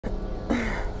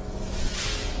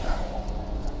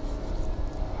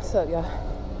What's up, y'all?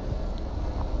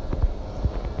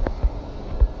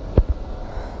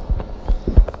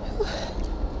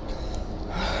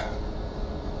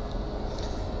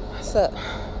 What's up?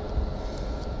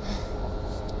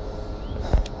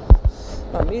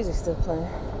 My music's still playing.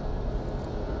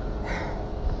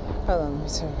 Hold on, let me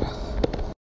turn it off.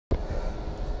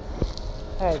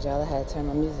 Alright, y'all, I had to turn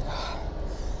my music off.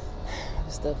 It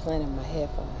was still playing in my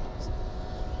headphones.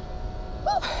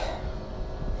 Woo.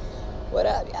 What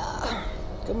up, y'all?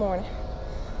 Good morning.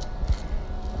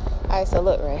 Alright, so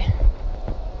look, right?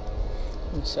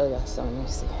 Let me show y'all something. Let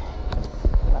me see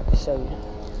if I can show you.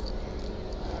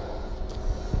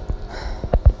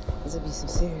 There's be some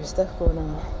serious stuff going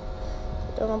on.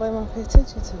 Don't nobody want to pay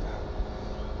attention to.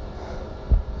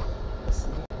 Let's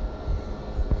see.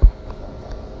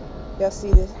 Y'all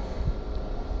see this?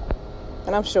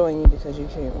 And I'm showing you because you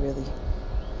can't really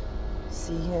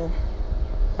see him.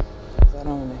 Because I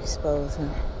don't want to expose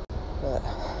him. But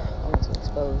I want to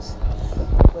expose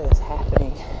what is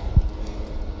happening.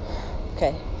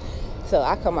 Okay. So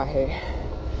I come out here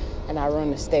and I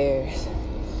run the stairs.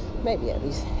 Maybe at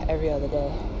least every other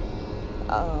day.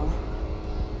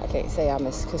 I can't say I'm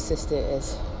as consistent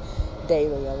as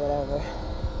daily or whatever,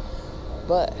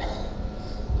 but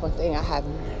one thing I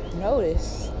haven't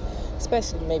noticed,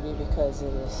 especially maybe because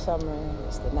it is summer and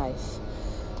it's the nice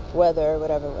weather or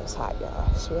whatever, it was hot, y'all.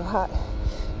 It's real hot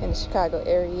in the Chicago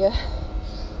area,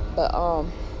 but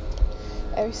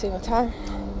every single time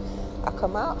I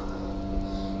come out,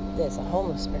 there's a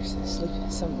homeless person sleeping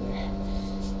somewhere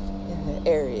in the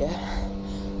area.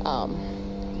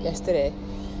 Yesterday,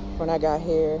 when I got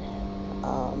here,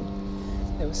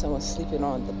 there was someone sleeping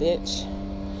on the bench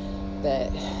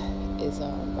that is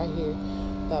right here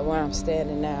by where I'm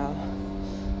standing now.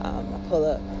 I pull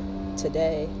up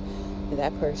today, and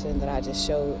that person that I just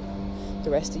showed the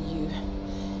rest of you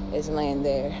is laying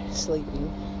there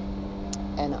sleeping.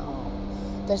 And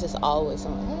there's just always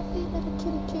someone, hey, little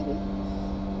kitty.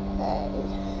 Hey.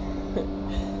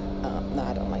 No,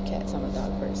 I don't like cats. I'm a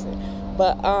dog person.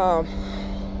 But,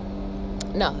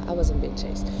 no, I wasn't being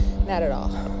chased. Not at all.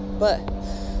 But,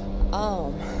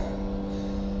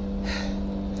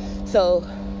 so,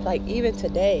 like, even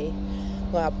today,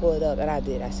 when I pulled up, and I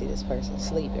see this person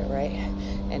sleeping, right?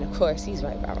 And, of course, he's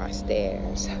right by my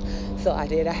stairs. So, I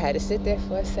had to sit there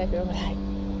for a second. I'm like,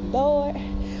 Lord,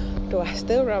 do I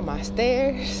still run my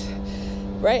stairs?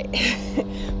 Right?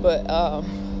 But,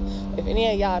 if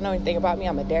any of y'all know anything about me,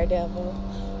 I'm a daredevil.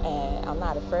 And I'm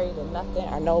not afraid of nothing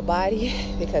or nobody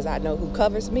because I know who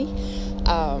covers me.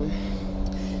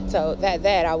 So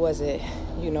that I wasn't,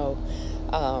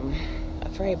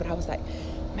 afraid, but I was like,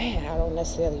 man, I don't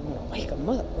necessarily want to wake him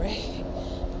up, right?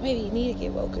 Maybe you need to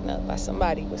get woken up by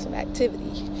somebody with some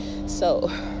activity. So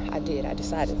I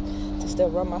decided to still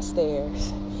run my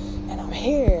stairs, and I'm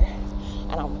here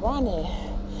and I'm running.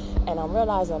 And I'm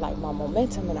realizing like my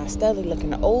momentum, and I'm steadily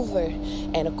looking over.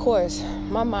 And of course,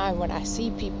 my mind, when I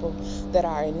see people that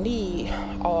are in need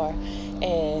or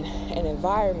in an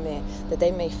environment that they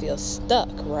may feel stuck,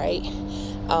 right?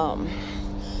 I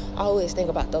always think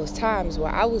about those times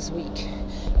where I was weak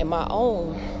in my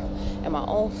own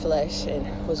flesh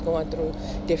and was going through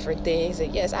different things.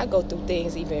 And yes, I go through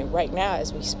things even right now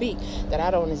as we speak that I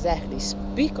don't exactly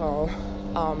speak on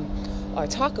or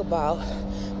talk about,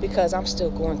 because I'm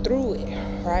still going through it,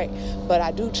 right? But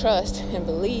I do trust and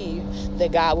believe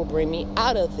that God will bring me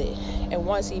out of it. And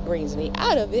once he brings me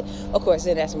out of it, of course,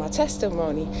 then that's my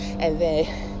testimony. And then,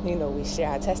 we share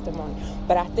our testimony.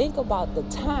 But I think about the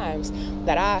times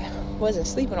that I wasn't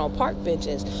sleeping on park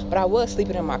benches, but I was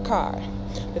sleeping in my car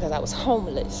because I was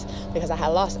homeless, because I had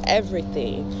lost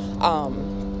everything.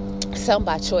 Some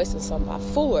by choice and some by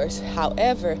force.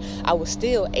 However, I was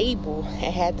still able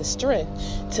and had the strength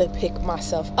to pick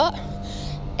myself up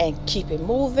and keep it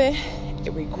moving, and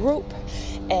regroup,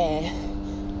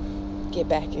 and get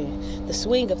back in the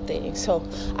swing of things. So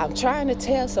I'm trying to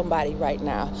tell somebody right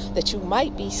now that you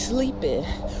might be sleeping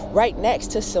right next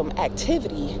to some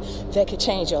activity that could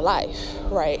change your life,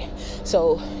 right?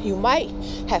 So you might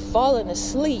have fallen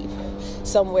asleep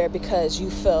somewhere because you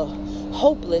felt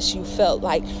hopeless, you felt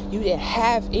like you didn't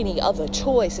have any other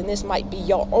choice, and this might be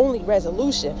your only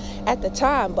resolution at the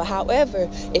time. But however,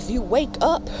 if you wake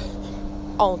up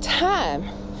on time,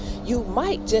 you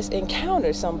might just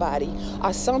encounter somebody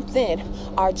or something,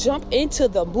 or jump into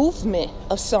the movement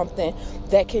of something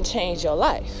that can change your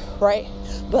life, right?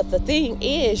 But the thing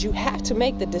is, you have to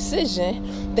make the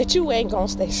decision that you ain't gonna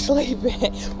stay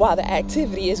sleeping while the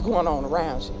activity is going on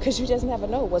around you, because you just never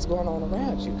know what's going on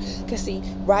around you. Because see,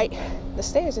 right, the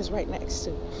stairs is right next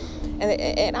to,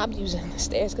 and I'm using the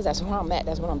stairs because that's where I'm at,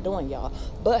 that's what I'm doing, y'all.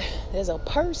 But there's a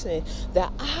person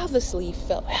that obviously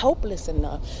felt helpless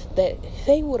enough that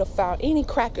they would have found any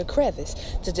crack or crevice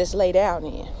to just lay down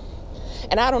in.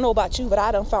 And I don't know about you, but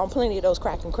I done found plenty of those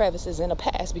cracks and crevices in the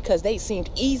past because they seemed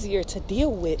easier to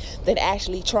deal with than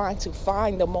actually trying to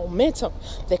find the momentum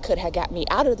that could have got me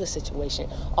out of the situation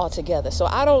altogether. So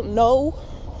I don't know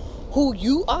who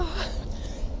you are.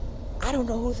 I don't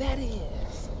know who that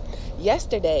is.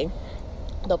 Yesterday,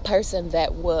 the person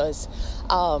that was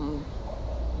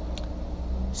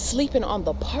sleeping on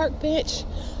the park bench,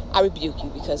 I rebuke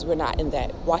you because we're not in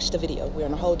that. Watch the video. We're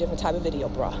in a whole different type of video,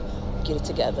 bro. Get it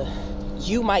together.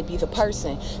 You might be the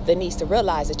person that needs to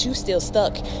realize that you still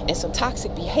stuck in some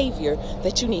toxic behavior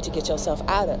that you need to get yourself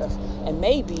out of. And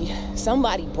maybe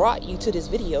somebody brought you to this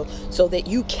video so that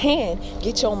you can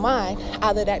get your mind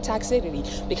out of that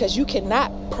toxicity, because you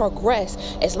cannot progress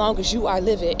as long as you are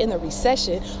living in a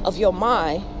recession of your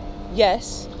mind.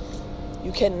 Yes,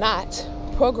 you cannot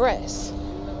progress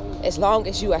as long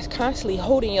as you are constantly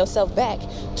holding yourself back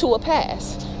to a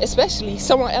past, especially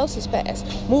someone else's past.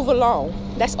 Move along.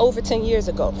 That's over 10 years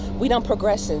ago. We done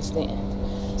progressed since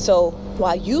then. So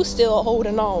while you still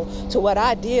holding on to what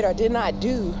I did or did not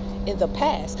do in the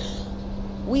past,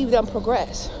 we done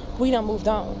progressed. We done moved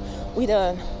on. We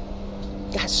done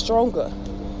got stronger.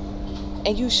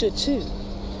 And you should too.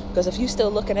 Because if you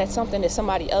still looking at something that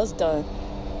somebody else done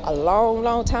a long,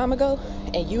 long time ago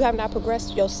and you have not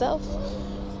progressed yourself,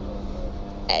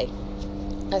 hey,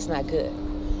 that's not good.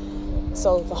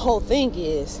 So the whole thing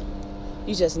is,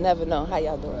 you just never know. How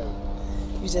y'all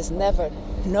doing? You just never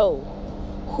know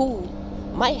who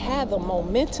might have the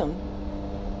momentum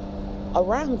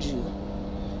around you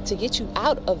to get you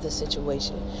out of the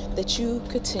situation that you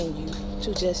continue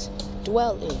to just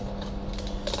dwell in.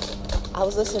 I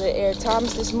was listening to Eric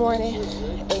Thomas this morning,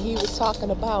 and he was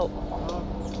talking about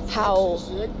how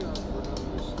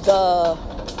the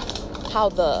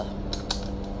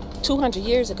 200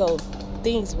 years ago,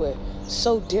 things were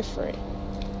so different.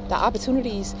 The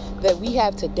opportunities that we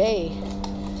have today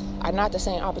are not the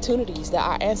same opportunities that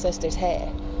our ancestors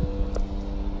had.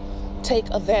 Take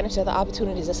advantage of the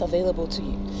opportunities that's available to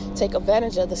you. Take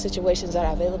advantage of the situations that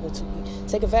are available to you.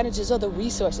 Take advantage of the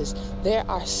resources. There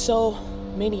are so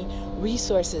many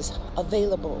resources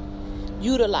available.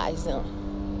 Utilize them.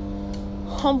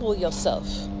 Humble yourself.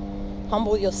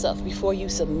 Humble yourself before you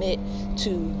submit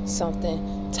to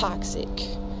something toxic.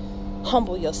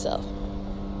 Humble yourself.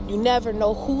 You never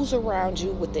know who's around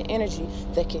you with the energy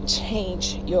that can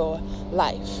change your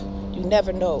life. You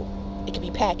never know. It can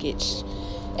be packaged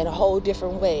in a whole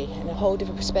different way, in a whole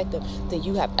different perspective than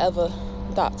you have ever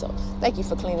thought so. Thank you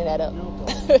for cleaning that up.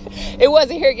 It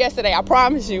wasn't here yesterday, I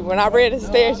promise you. When I ran the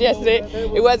stairs yesterday,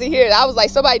 it wasn't here. I was like,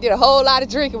 somebody did a whole lot of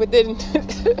drinking but didn't.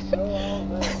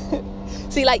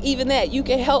 See, like even that, you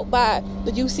can help by,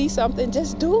 when you see something,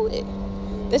 just do it.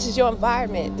 This is your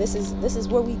environment. This is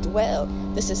where we dwell.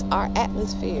 This is our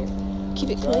atmosphere. Keep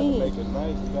it clean. Make it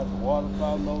nice. We got the water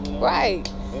fountain over there. Right.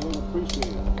 They don't appreciate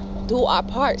it. Do our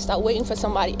part. Stop waiting for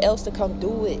somebody else to come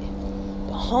do it.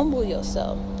 But humble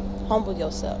yourself. Humble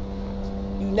yourself.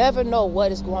 You never know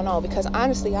what is going on, because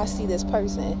honestly, I see this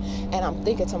person and I'm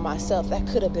thinking to myself, that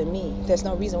could have been me. There's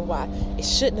no reason why it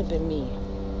shouldn't have been me.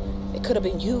 It could have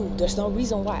been you. There's no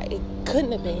reason why it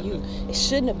couldn't have been you. It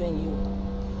shouldn't have been you.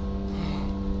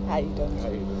 How you doing? How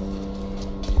you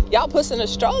doing? Y'all pushing a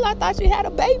stroller? I thought you had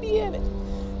a baby in it.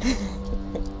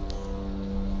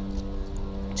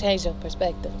 Change your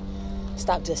perspective.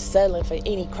 Stop just settling for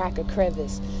any crack or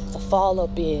crevice to fall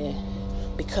up in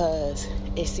because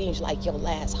it seems like your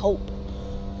last hope.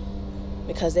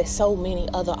 Because there's so many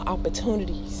other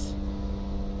opportunities.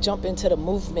 Jump into the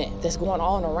movement that's going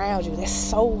on around you. There's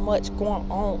so much going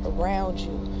on around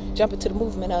you. Jump into the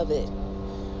movement of it.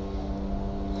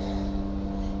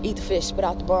 Eat the fish, spit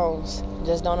out the bones.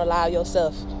 Just don't allow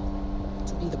yourself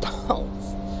to be the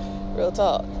bones. Real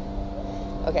talk.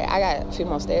 Okay, I got a few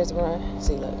more stairs to run.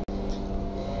 See, look.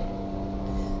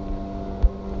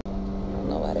 I don't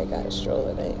know why they got a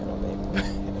stroller. They ain't got no baby.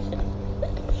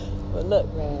 But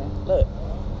look, man, look.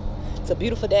 It's a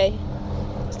beautiful day.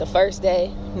 It's the first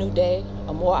day, new day,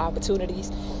 of more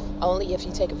opportunities. Only if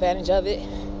you take advantage of it.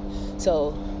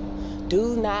 So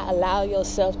do not allow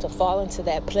yourself to fall into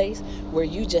that place where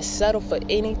you just settle for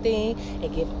anything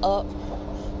and give up.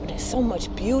 There's so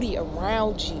much beauty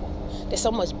around you. There's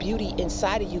so much beauty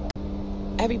inside of you.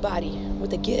 Everybody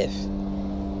with a gift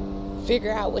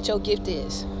Figure out what your gift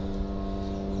is.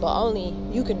 But only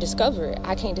you can discover it.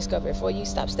 I can't discover it for you.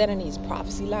 Stop standing these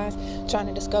prophecy lines trying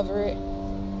to discover it.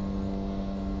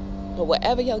 But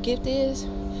whatever your gift is,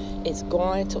 it's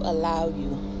going to allow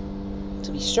you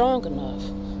to be strong enough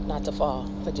not to fall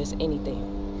for just anything.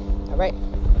 All right?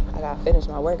 I got to finish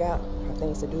my workout. I have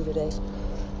things to do today.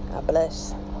 God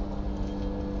bless.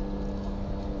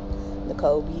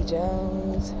 Nicole B.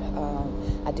 Jones.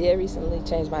 I did recently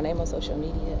change my name on social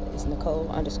media. It's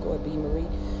Nicole_B Marie.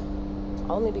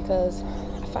 Only because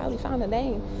I finally found a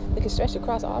name that can stretch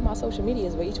across all my social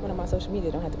medias, but each one of my social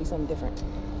media don't have to be something different.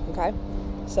 Okay?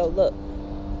 So look,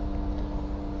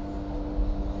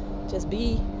 just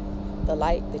be the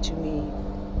light that you need.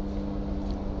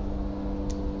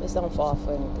 Just don't fall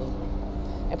for anything.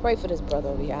 And pray for this brother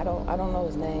over here. I don't know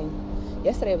his name.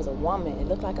 Yesterday it was a woman. It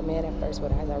looked like a man at first,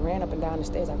 but as I ran up and down the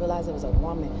stairs, I realized it was a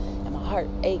woman, and my heart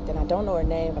ached. And I don't know her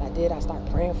name, but I started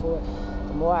praying for her.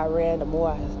 The more I ran, the more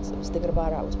I was thinking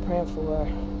about her. I was praying for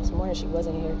her. This morning she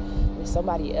wasn't here. There's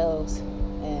somebody else.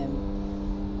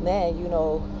 And man, you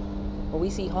know, when we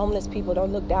see homeless people,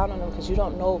 don't look down on them, because you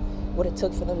don't know what it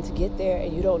took for them to get there,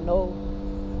 and you don't know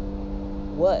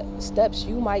what steps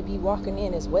you might be walking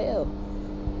in as well.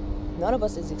 None of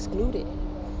us is excluded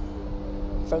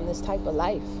from this type of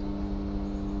life.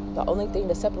 The only thing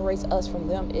that separates us from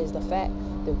them is the fact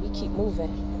that we keep moving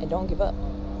and don't give up.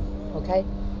 Okay?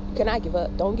 You cannot give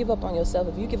up. Don't give up on yourself.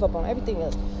 If you give up on everything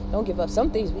else, don't give up.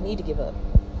 Some things we need to give up.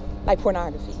 Like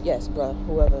pornography. Yes, bro.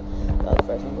 Whoever the other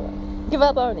person was. Give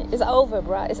up on it. It's over,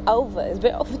 bro. It's over. It's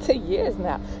been over 10 years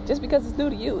now. Just because it's new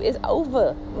to you, it's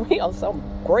over. We on something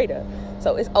greater.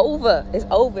 So it's over. It's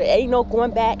over. Ain't no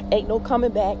going back. Ain't no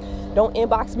coming back. Don't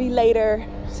inbox me later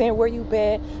saying where you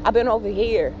been. I've been over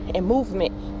here in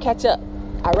movement. Catch up.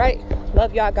 All right?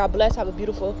 Love y'all. God bless. Have a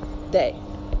beautiful day.